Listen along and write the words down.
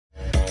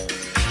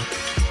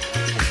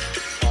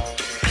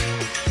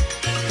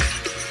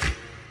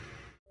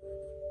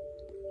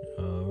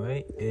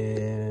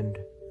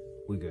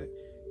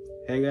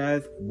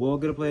guys, we're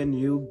gonna play a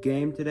new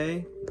game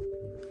today.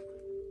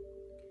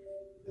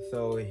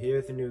 So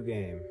here's a new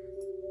game.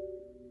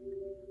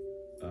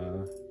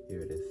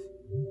 Here it is.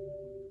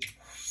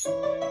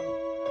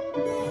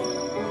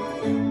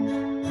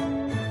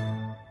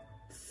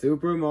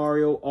 Super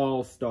Mario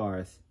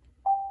All-Stars.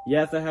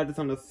 Yes, I had this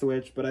on the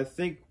Switch, but I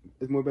think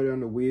it's more better on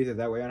the Wii, so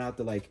that way I don't have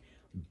to like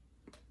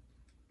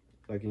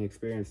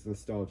experience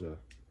nostalgia.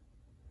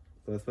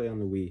 So let's play on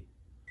the Wii.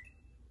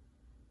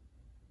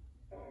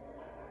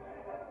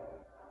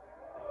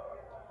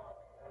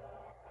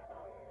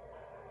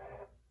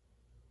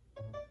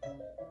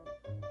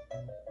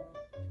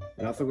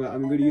 And also,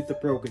 I'm going to use the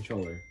Pro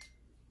Controller.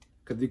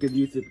 Because you could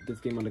use this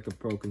game on like a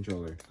Pro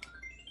Controller.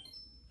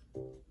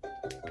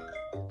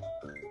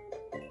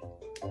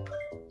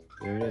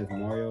 There it is,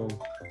 Mario.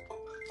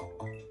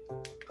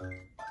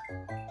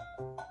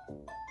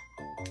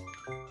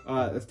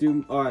 Let's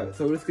do, alright,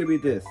 so it's going to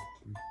be this.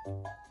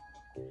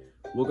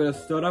 We're going to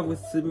start off with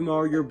Super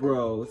Mario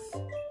Bros.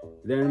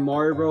 Then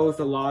Mario Bros.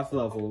 The Lost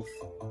Levels.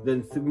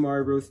 Then Super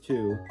Mario Bros.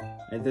 2.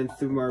 And then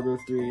Super Mario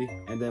Bros. 3.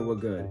 And then we're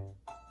good.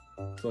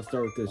 So I'll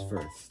start with this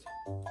first.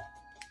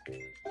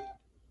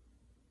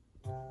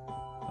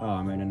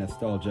 Oh man, the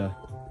nostalgia.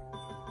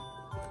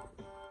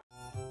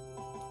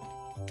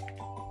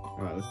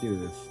 Alright, let's do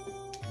this.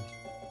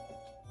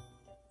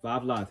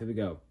 5 lives, here we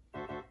go.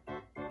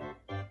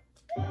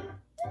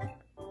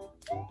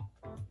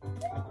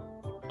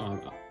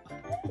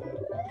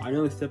 I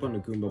know I step on the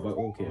Goomba, but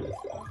who cares?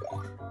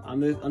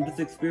 I'm just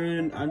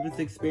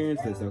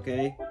experiencing this,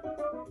 okay?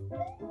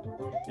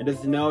 And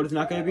just know it's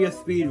not gonna be a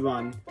speed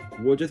run.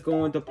 We're just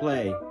going to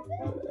play.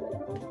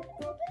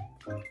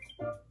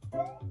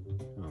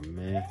 Oh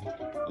man.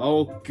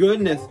 Oh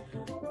goodness.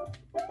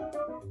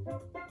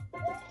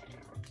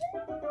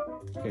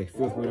 Okay,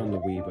 feels weird on the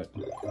Wii, but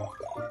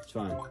it's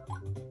fine.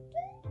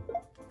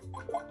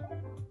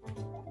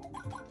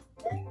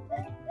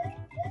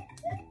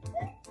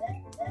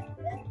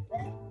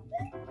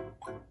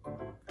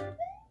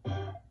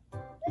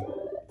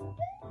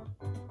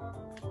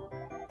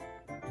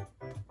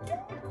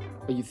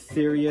 Are you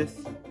serious?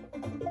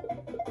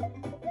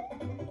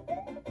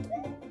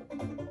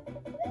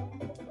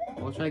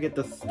 I was trying to get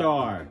the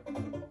star.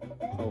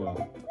 Oh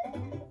well.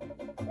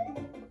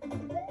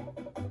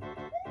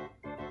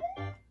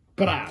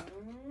 Crap!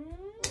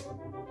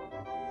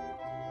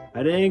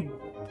 I didn't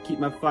keep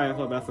my fire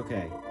flow, but that's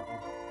okay.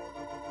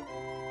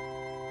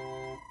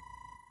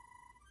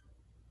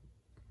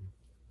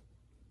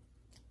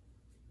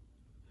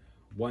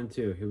 One,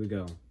 two, here we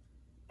go.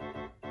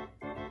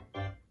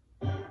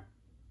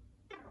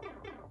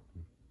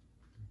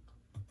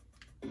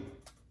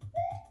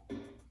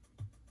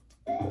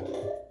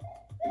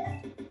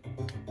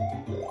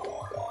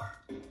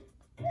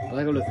 I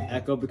like all this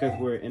echo because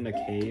we're in a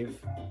cave.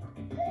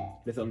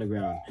 This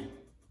underground.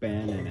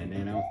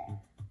 Banana.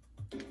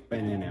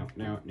 Banana.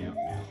 Now.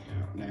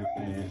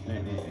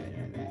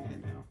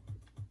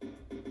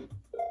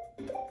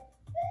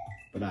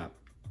 But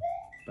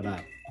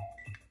up.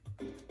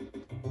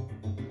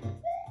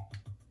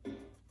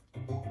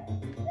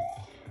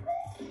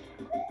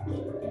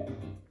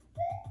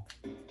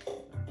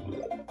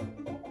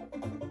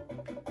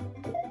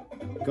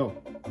 Go.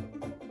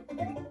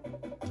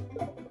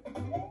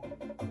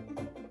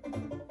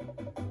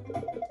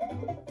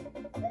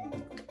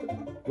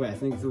 Wait, I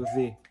think we'll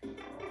see.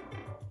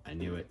 I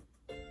knew it.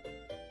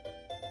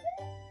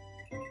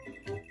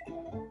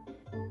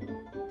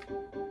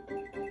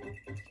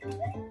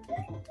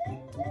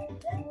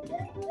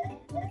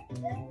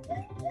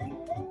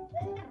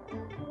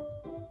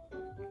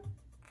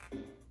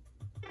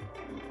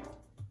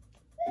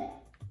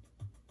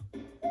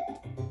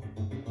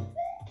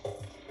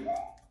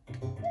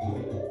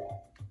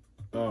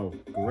 Oh,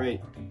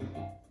 great.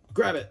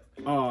 Grab it!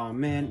 Oh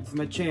man, it's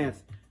my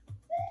chance.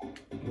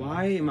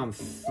 Why am I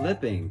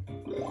slipping?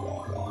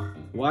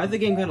 Why is the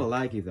game kind of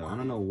laggy though? I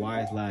don't know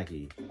why it's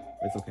laggy.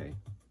 It's okay.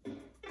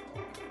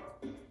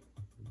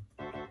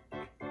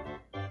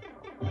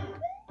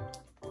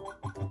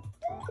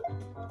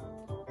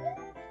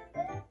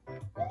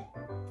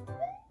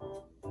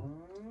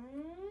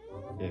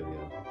 There we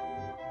go.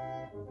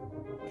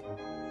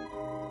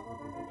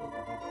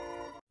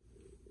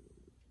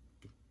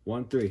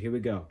 One, three, here we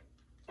go.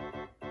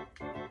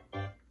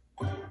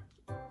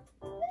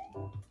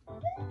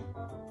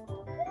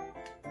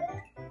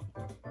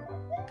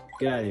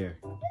 Get out of here.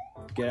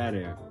 Get out of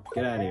here.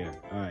 Get out of here.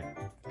 Alright.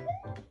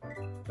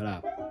 But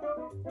up.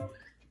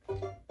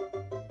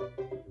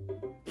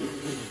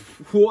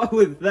 What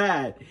was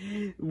that?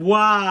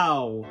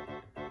 Wow.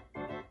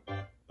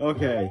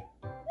 Okay.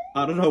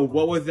 I don't know.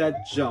 What was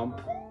that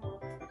jump?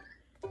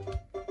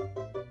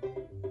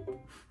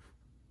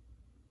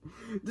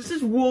 This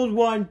is World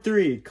War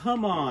 3.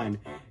 Come on.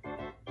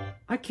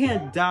 I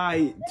can't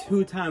die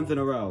 2 times in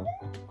a row.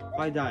 If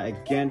I die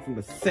again from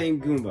the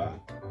same Goomba.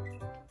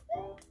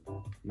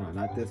 No,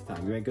 not this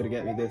time. You ain't gonna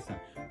get me this time.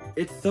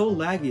 It's so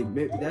laggy.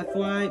 Maybe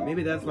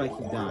that's why I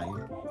keep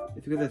dying.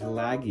 It's because it's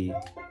laggy.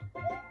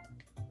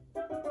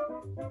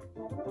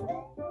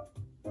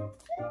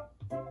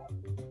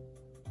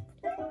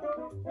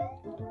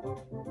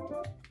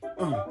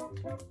 I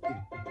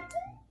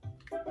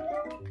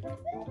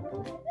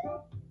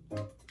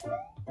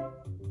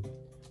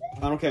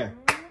don't care.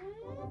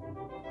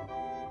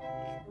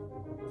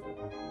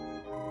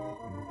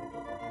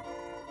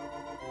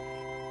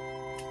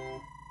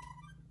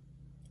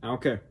 I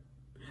don't care.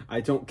 I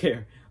don't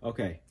care.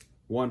 Okay.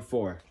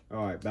 1-4.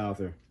 Alright,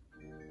 Bowser.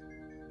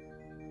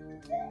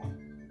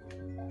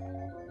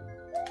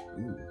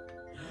 Ooh.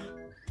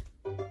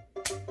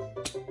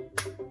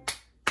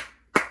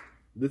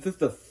 This is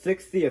the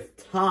 60th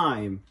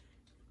time.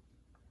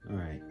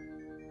 Alright.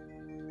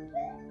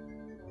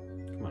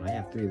 Come on, I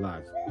have 3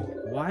 lives.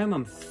 Why am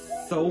I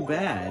so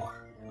bad?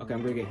 Okay,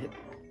 I'm gonna get hit.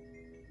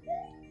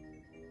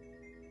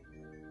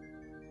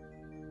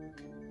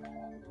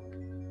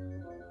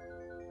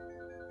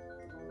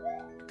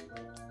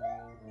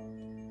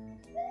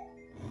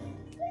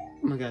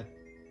 Oh my god.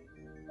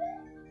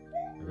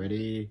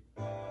 Ready?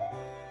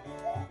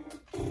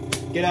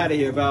 Get out of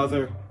here,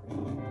 Bowser.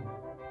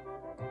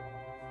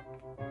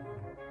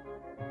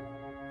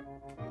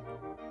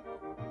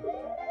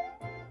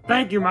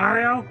 Thank you,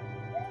 Mario.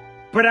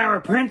 But our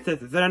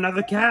princess is in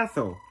another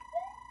castle.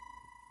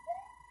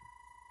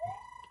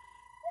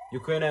 You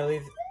couldn't at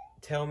least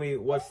tell me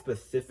what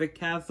specific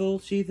castle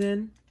she's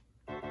in?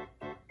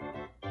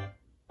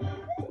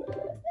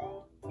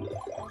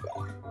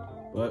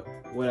 But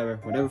whatever.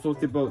 Whatever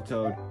floats your boat,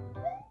 Toad.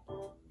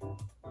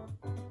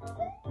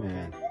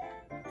 Man.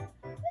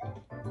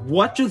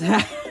 What just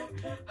happened?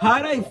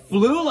 How'd I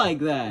flew like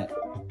that?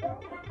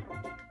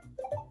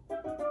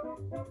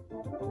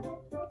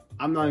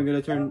 I'm not even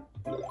gonna turn...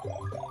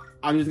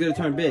 I'm just gonna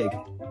turn big.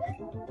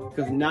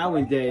 Because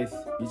nowadays,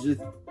 you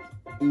just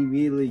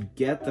immediately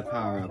get the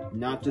power up,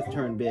 not just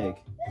turn big.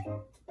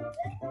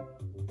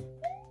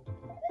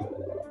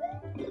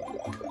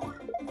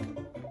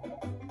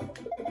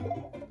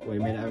 Wait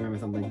a minute, I remember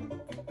something.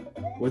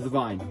 Where's the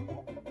vine?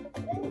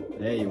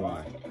 There you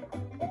are.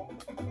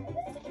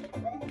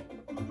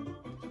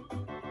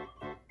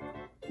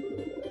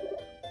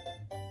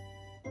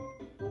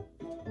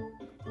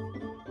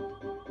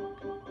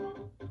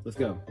 Let's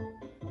go.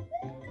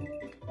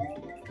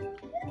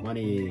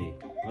 Money.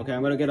 Okay,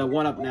 I'm gonna get a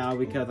 1-up now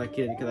because I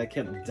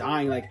kept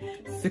dying like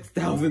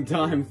 6,000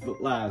 times the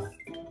last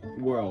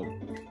world.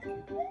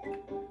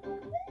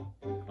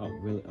 Oh,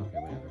 really? Okay,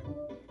 whatever.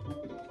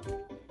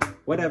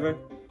 Whatever.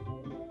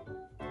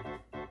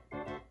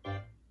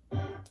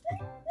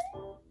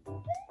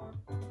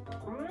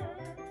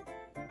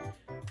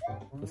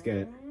 Let's get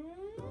it.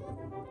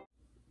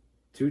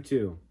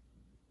 2-2.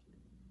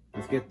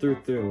 Let's get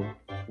through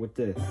with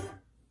this.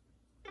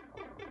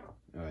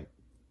 Alright.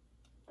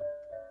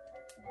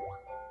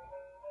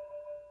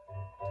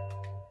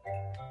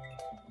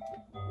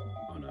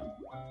 Oh no.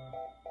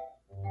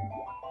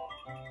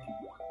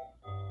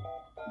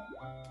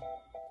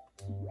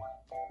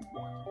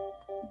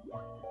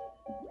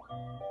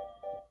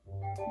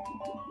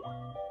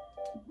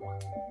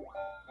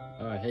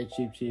 Alright, hey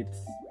Cheep Cheeps.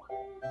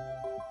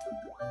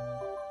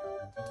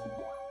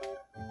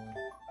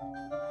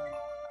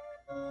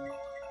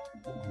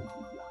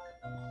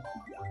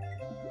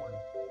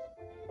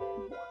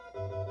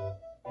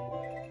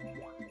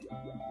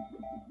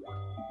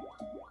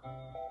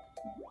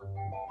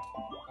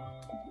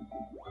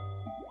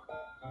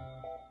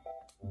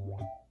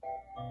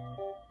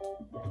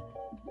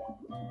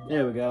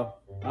 There we go.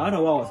 I don't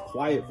know why I was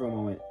quiet for a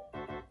moment.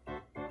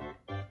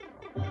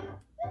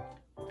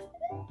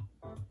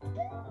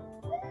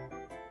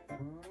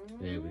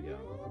 There we go.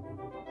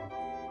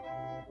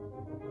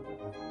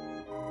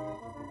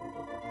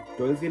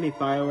 Do this give me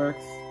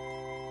fireworks?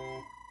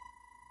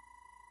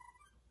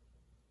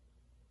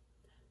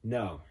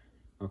 No.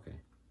 Okay.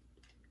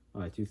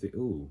 Alright, 2, 3.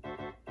 Ooh.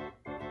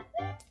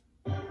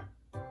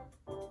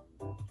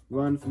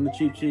 Run from the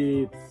Cheep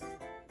Cheeps.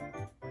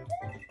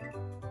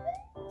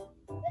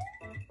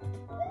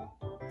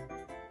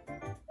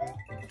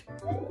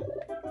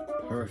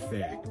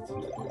 Perfect.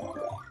 Oh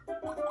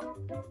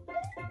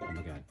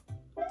my god.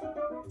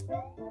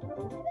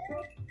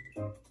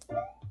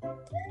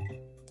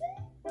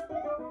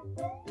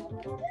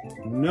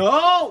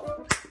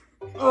 No!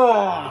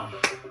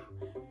 Oh!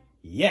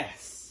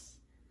 Yes!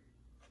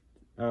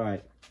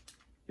 Alright.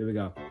 Here we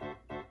go.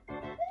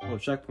 Oh,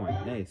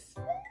 checkpoint. Nice.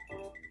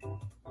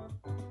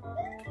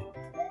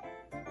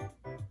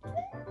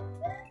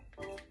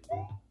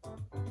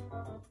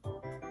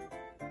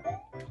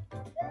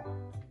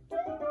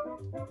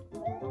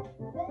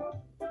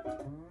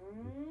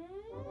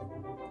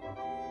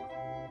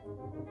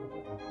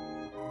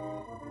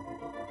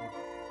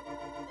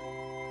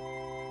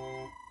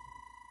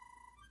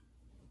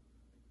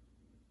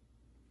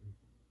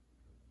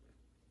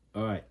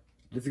 Alright,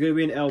 this is going to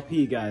be an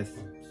LP, guys,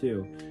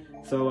 too.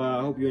 So,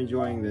 I hope you're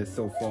enjoying this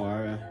so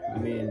far. I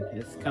mean,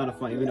 it's kind of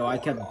fun, even though I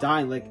kept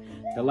dying, like,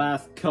 the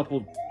last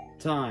couple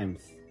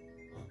times.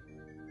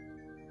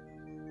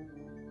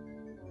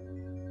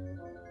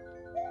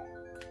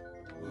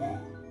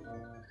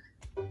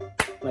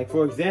 Like,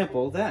 for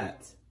example,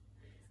 that.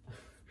 Oh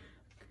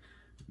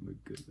my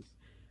goodness.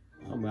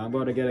 Oh man, I'm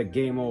about to get a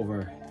game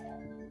over.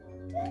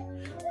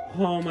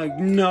 Oh my,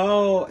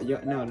 no!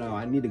 No,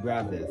 I need to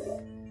grab this.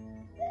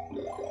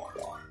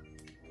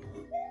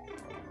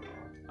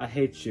 I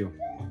hate you.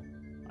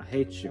 I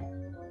hate you.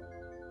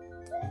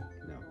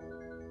 No.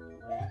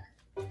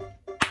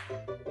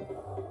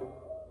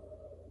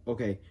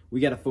 Okay,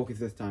 we gotta focus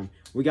this time.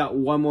 We got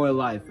one more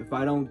life. If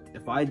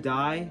I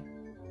die...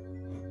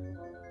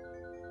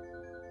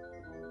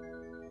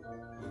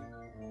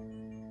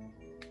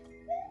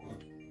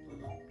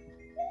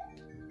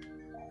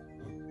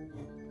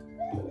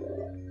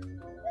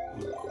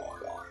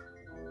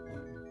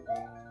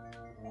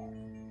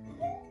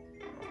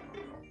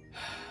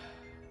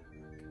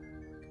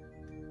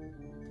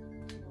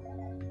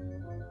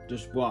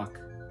 Just walk.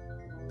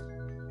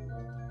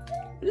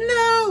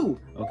 No!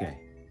 Okay.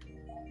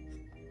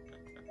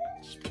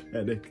 Just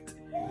panicked.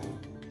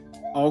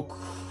 Oh,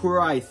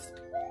 Christ.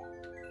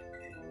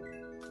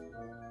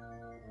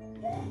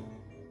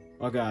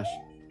 Oh, gosh.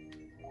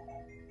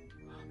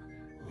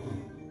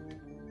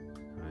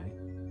 Alright.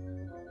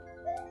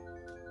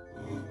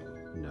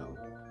 No.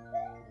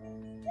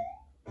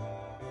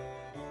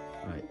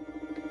 Alright.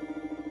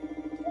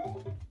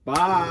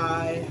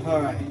 Bye!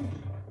 Alright.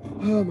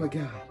 Oh, my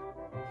God.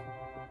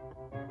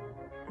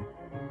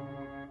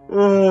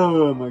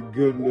 Oh my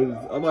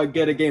goodness. I might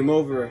get a game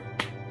over.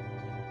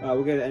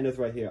 We're gonna end this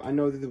right here. I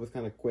know this was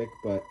kind of quick,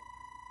 but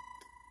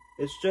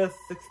it's just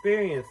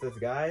experience this,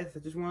 guys. I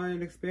just wanted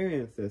to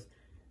experience this.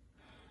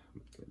 Oh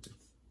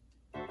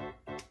my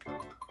goodness.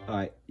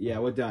 Alright, yeah,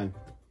 we're done.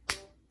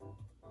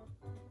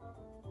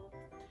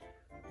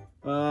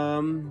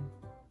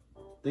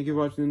 Thank you for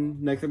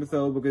watching. Next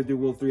episode, we're gonna do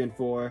World 3 and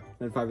 4,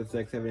 then 5 and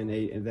 6, 7 and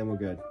 8, and then we're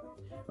good.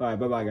 Alright,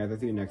 bye-bye, guys. I'll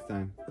see you next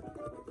time.